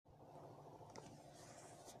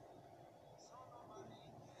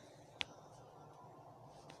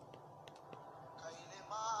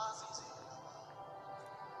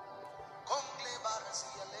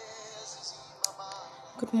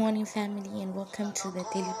Good morning, family, and welcome to the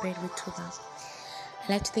Daily Bread with Tuba. I'd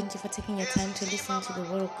like to thank you for taking your time to listen to the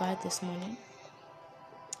Word of God this morning.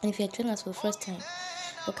 And if you're joining us for the first time,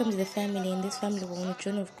 welcome to the family. In this family, we're on a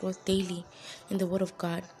journey of growth daily in the Word of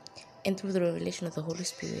God and through the revelation of the Holy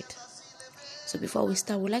Spirit. So before we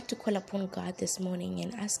start, we'd like to call upon God this morning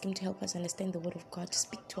and ask Him to help us understand the Word of God, to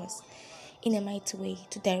speak to us in a mighty way,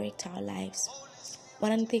 to direct our lives.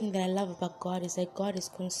 One thing that I love about God is that God is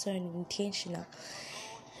concerned and intentional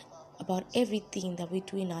about everything that we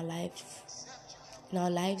do in our lives,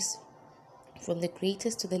 from the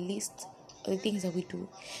greatest to the least, the things that we do.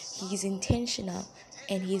 He is intentional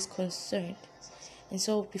and He is concerned. And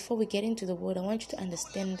so before we get into the word, I want you to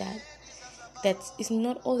understand that it's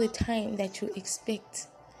not all the time that you expect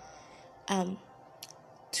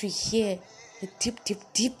to hear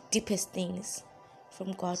the deepest things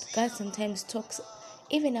from God. God sometimes talks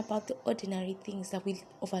even about the ordinary things that we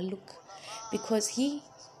overlook, because He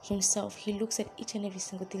Himself, He looks at each and every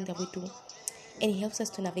single thing that we do, and He helps us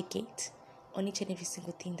to navigate on each and every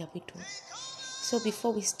single thing that we do. So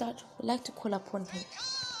before we start, we'd like to call upon Him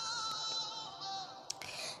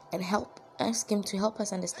and ask Him to help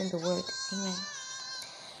us understand the word. Amen.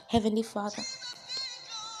 Heavenly Father,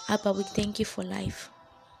 Abba, we thank You for life.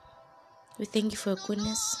 We thank You for Your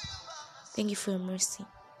goodness. Thank You for Your mercy.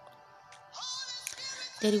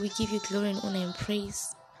 Daddy, we give You glory and honor and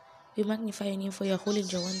praise. We magnify Your name, for You are holy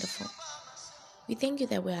and You are wonderful. We thank You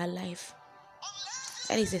that we are alive.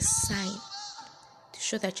 That is a sign to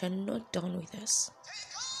show that You are not done with us.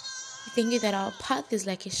 We thank You that our path is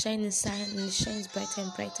like a shining sun, and it shines brighter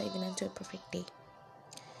and brighter even unto a perfect day.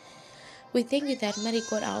 We thank You that, mighty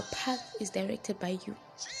God, our path is directed by You.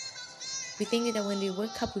 We thank You that when we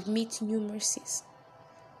wake up, we meet new mercies.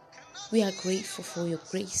 We are grateful for Your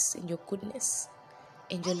grace and Your goodness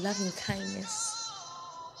and Your loving kindness.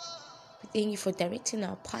 We thank You for directing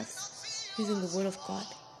our path using the word of God.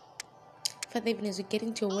 Father, even as we get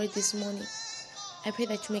into Your word this morning, I pray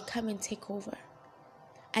that You may come and take over.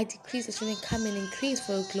 I decrease that You may come and increase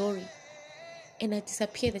for Your glory, and I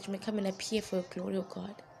disappear that You may come and appear for Your glory, O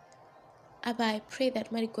God. Abba, I pray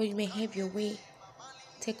that, mighty God, You may have Your way.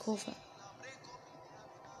 Take over.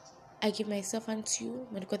 I give myself unto You,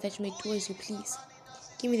 mighty God, that You may do as You please.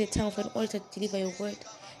 Give me the tongue of an altar to deliver Your word,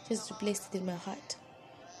 just to place it in my heart.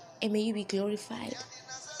 And may You be glorified.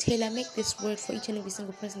 Tailor-make this word for each and every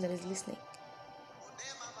single person that is listening,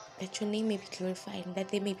 that Your name may be glorified and that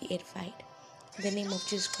they may be edified. In the name of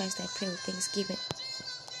Jesus Christ, I pray with thanksgiving.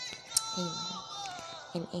 Amen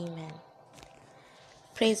and amen.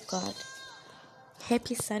 Praise God.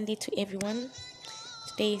 Happy Sunday to everyone.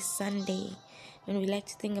 Today is Sunday, and we like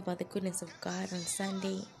to think about the goodness of God on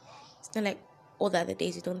Sunday. It's not like all the other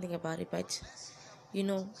days you don't think about it, but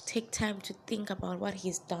take time to think about what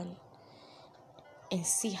He's done and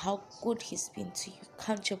see how good He's been to you.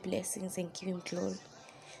 Count your blessings and give Him glory,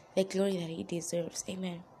 the glory that He deserves.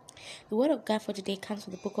 Amen. The word of God for today comes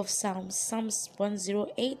from the book of Psalms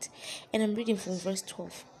 108, and I'm reading from verse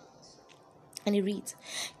 12. And it reads,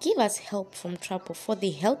 "Give us help from trouble, for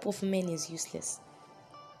the help of men is useless."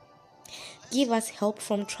 Give us help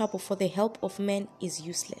from trouble, for the help of men is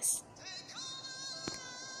useless.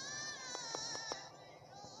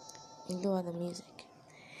 And lower the music.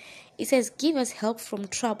 It says, "Give us help from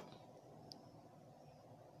trouble,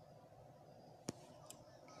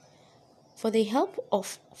 for the help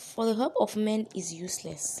of men is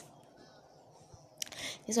useless."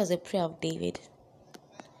 This was a prayer of David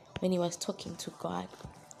when he was talking to God.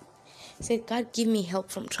 He said, "God, give me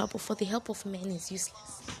help from trouble, for the help of men is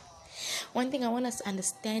useless." One thing I want us to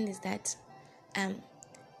understand is that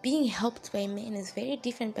being helped by men is very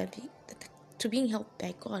different to being helped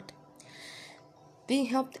by God. Being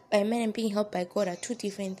helped by men and being helped by God are two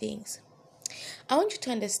different things. I want you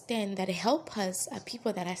to understand that helpers are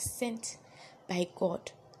people that are sent by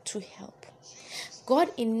God to help.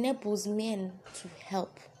 God enables men to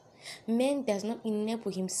help. Man does not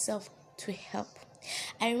enable himself to help.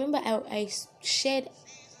 I remember I shared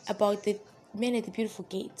about the man at the beautiful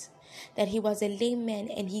gate, that he was a lame man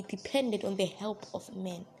and he depended on the help of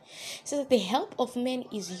men. So that the help of men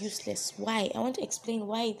is useless. Why? I want to explain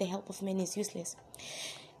why the help of men is useless.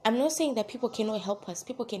 I'm not saying that people cannot help us.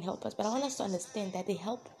 People can help us. But I want us to understand that the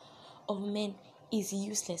help of men is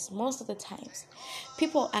useless. Most of the times,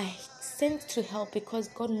 people are sent to help because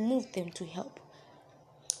God moved them to help.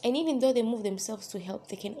 And even though they move themselves to help,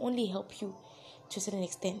 they can only help you to a certain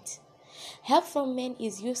extent. Help from men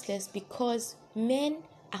is useless because men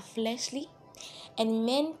are fleshly and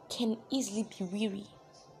men can easily be weary.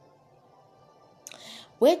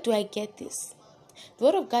 Where do I get this? The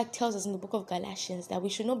word of God tells us in the book of Galatians that we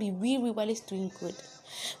should not be weary while it's doing good.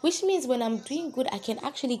 Which means when I'm doing good, I can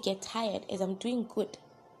actually get tired as I'm doing good.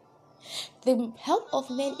 The help of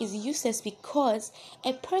men is useless because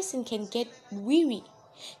a person can get weary.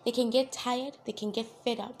 They can get tired, they can get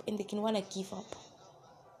fed up, and they can want to give up.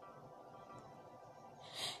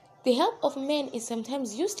 The help of men is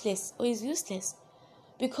sometimes useless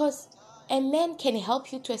because a man can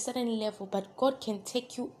help you to a certain level, but God can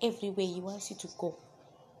take you everywhere He wants you to go.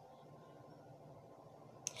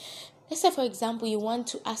 Let's say, for example, you want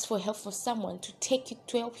to ask for help for someone to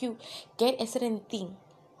help you get a certain thing.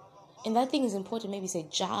 And that thing is important. Maybe it's a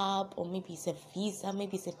job, or maybe it's a visa,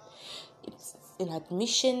 maybe it's an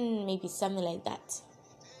admission, maybe something like that.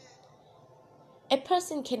 A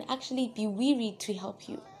person can actually be weary to help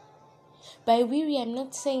you. By weary, I'm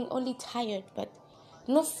not saying only tired, but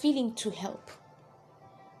not feeling to help.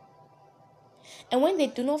 And when they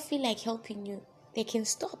do not feel like helping you, they can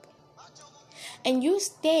stop. And you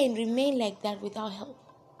stay and remain like that without help.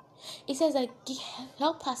 It says that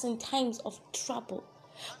help us in times of trouble,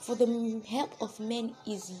 for the help of men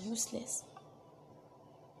is useless.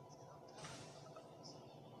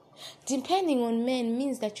 Depending on men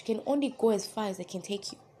means that you can only go as far as they can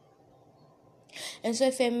take you. And so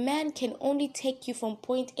if a man can only take you from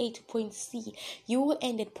point A to point C, you will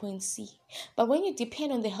end at point C. But when you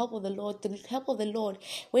depend on the help of the Lord,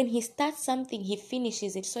 when He starts something, He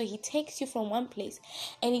finishes it. So He takes you from one place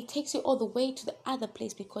and He takes you all the way to the other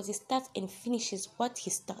place because He starts and finishes what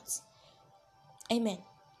He starts. Amen.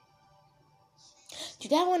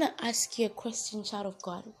 Today I want to ask you a question, child of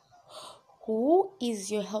God. Who is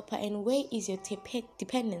your helper and where is your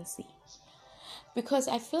dependency? Because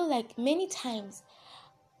I feel like many times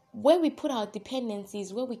where we put our dependency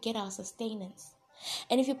is where we get our sustenance.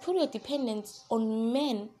 And if you put your dependence on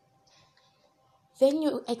men, then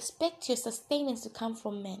you expect your sustenance to come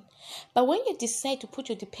from men. But when you decide to put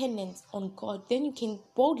your dependence on God, then you can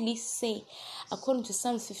boldly say, according to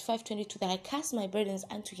Psalm 55:22, that I cast my burdens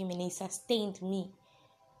unto Him and He sustained me.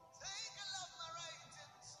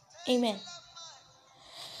 Amen.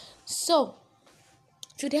 So,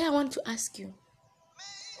 today I want to ask you,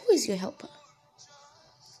 who is your helper?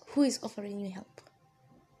 Who is offering you help?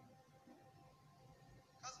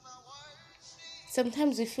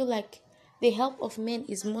 Sometimes we feel like the help of men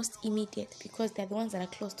is most immediate because they're the ones that are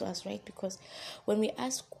close to us, right? Because when we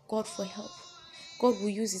ask God for help, God will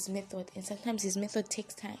use His method, and sometimes His method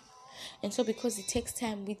takes time. And so because it takes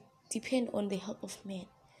time, we depend on the help of men.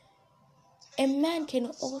 A man can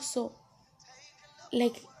also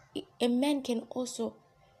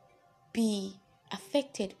be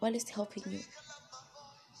affected while he's helping you.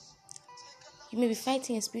 You may be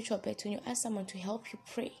fighting a spiritual battle and you ask someone to help you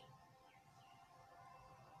pray.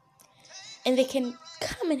 And they can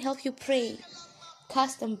come and help you pray.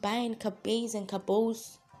 Cast and bind, cabase and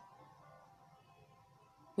cabose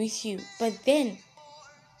with you. But then,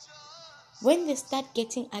 when they start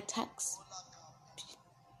getting attacks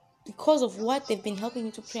because of what they've been helping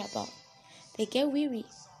you to pray about, they get weary.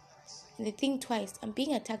 And they think twice, I'm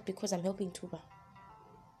being attacked because I'm helping Tuba.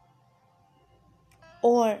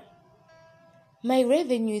 Or, my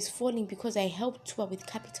revenue is falling because I helped Tuba with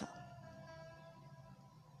capital.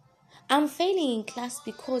 I'm failing in class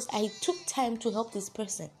because I took time to help this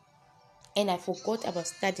person and I forgot about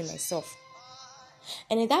studying myself.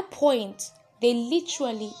 And at that point, they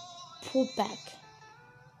literally pull back.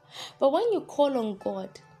 But when you call on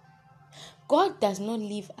God, God does not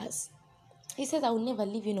leave us. He says, I will never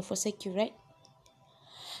leave you nor forsake you, right?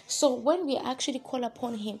 So when we actually call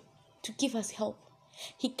upon Him to give us help,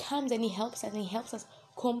 He comes and He helps us, and He helps us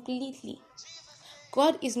completely.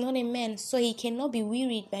 God is not a man, so He cannot be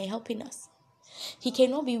wearied by helping us. He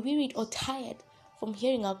cannot be wearied or tired from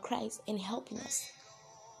hearing our cries and helping us.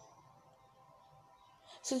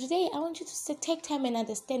 So today, I want you to take time and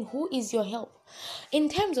understand who is your help. In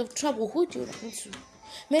times of trouble, who do you run to?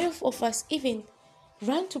 Many of us even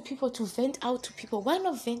run to people to vent out to people. Why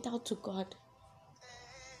not vent out to God?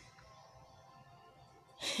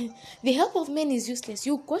 The help of men is useless.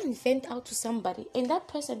 You go and vent out to somebody, and that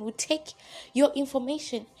person will take your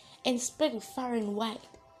information and spread it far and wide.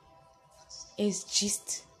 It's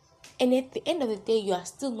just, and at the end of the day, you are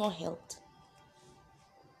still not helped.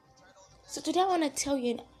 So today I want to tell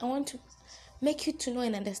you, and I want to make you to know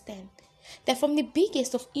and understand that from the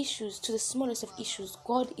biggest of issues to the smallest of issues,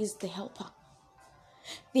 God is the helper.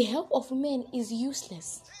 The help of men is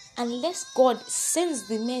useless unless God sends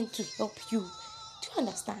the men to help you. Do you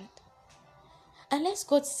understand? Unless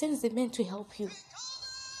God sends the men to help you.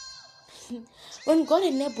 When God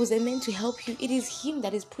enables the men to help you, it is Him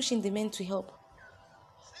that is pushing the men to help.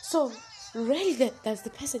 So, rarely does the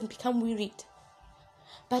person become wearied.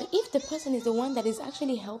 But if the person is the one that is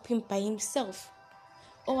actually helping by himself,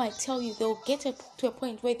 I tell you, they'll get to a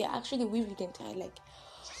point where they're actually wearied and tired. Like,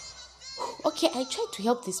 okay, I tried to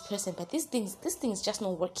help this person, but this thing is just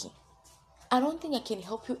not working. I don't think I can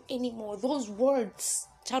help you anymore. Those words,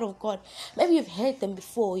 child of God, maybe you've heard them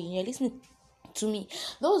before and you're listening to me.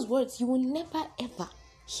 Those words, you will never ever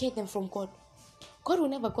hear them from God. God will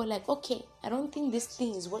never go like, okay, I don't think this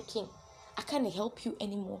thing is working. I can't help you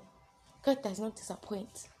anymore. God does not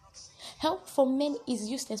disappoint. Help from men is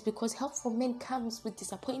useless because help from men comes with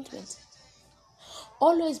disappointment.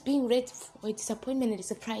 Always being ready for a disappointment and a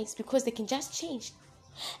surprise because they can just change.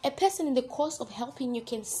 A person in the course of helping you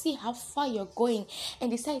can see how far you're going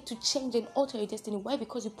and decide to change and alter your destiny. Why?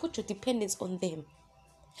 Because you put your dependence on them.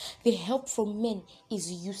 The help from men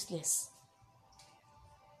is useless.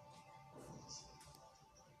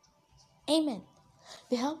 Amen.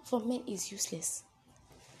 The help from men is useless.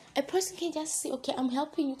 A person can just say, okay, I'm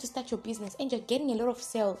helping you to start your business and you're getting a lot of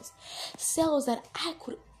sales. Sales that I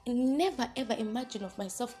could never ever imagine of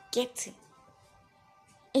myself getting.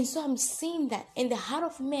 And so I'm seeing that. And the heart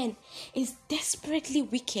of man is desperately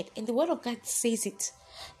wicked. And the word of God says it.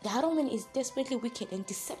 The heart of man is desperately wicked and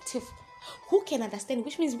deceptive. Who can understand?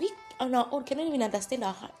 Which means we on our own cannot even understand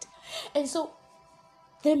our heart. And so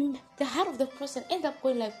the heart of the person ends up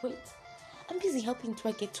going like, wait, I'm busy helping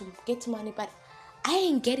to get money, but I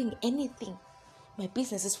ain't getting anything. My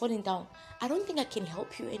business is falling down. I don't think I can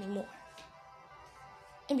help you anymore.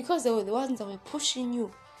 And because they were the ones that were pushing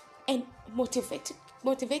you and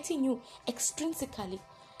motivating you extrinsically,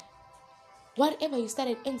 whatever you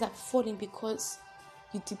started ends up falling because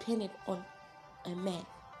you depended on a man.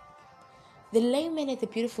 The lame man at the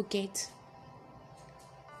beautiful gate,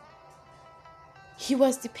 he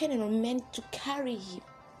was dependent on men to carry him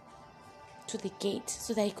to the gate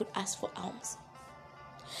so that he could ask for alms.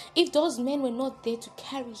 If those men were not there to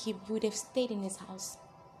carry him, he would have stayed in his house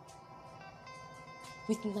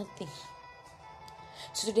with nothing.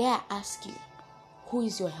 So today I ask you, who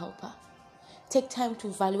is your helper? Take time to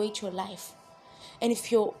evaluate your life. And if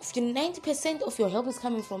 90% of your help is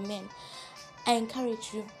coming from men, I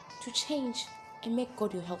encourage you to change and make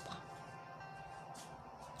God your helper.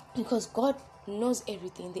 Because God knows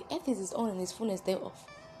everything. The earth is His own and His fullness thereof.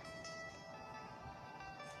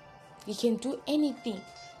 He can do anything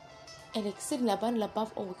and exceeding abundantly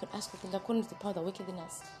above all we can ask or think according to the power that worketh in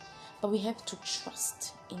us. But we have to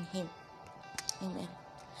trust in Him. Amen.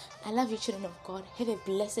 I love you, children of God. Have a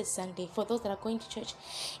blessed Sunday. For those that are going to church,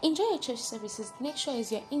 enjoy your church services. Make sure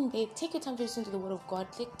as you're in there, take your time to listen to the word of God.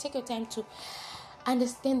 Take your time to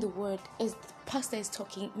understand the word as the pastor is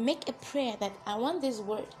talking. Make a prayer that I want this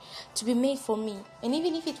word to be made for me. And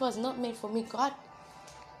even if it was not made for me, God,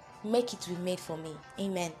 make it to be made for me.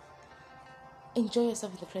 Amen. Enjoy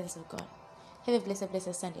yourself in the presence of God. Have a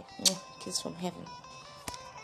blessed Sunday. Kiss from heaven.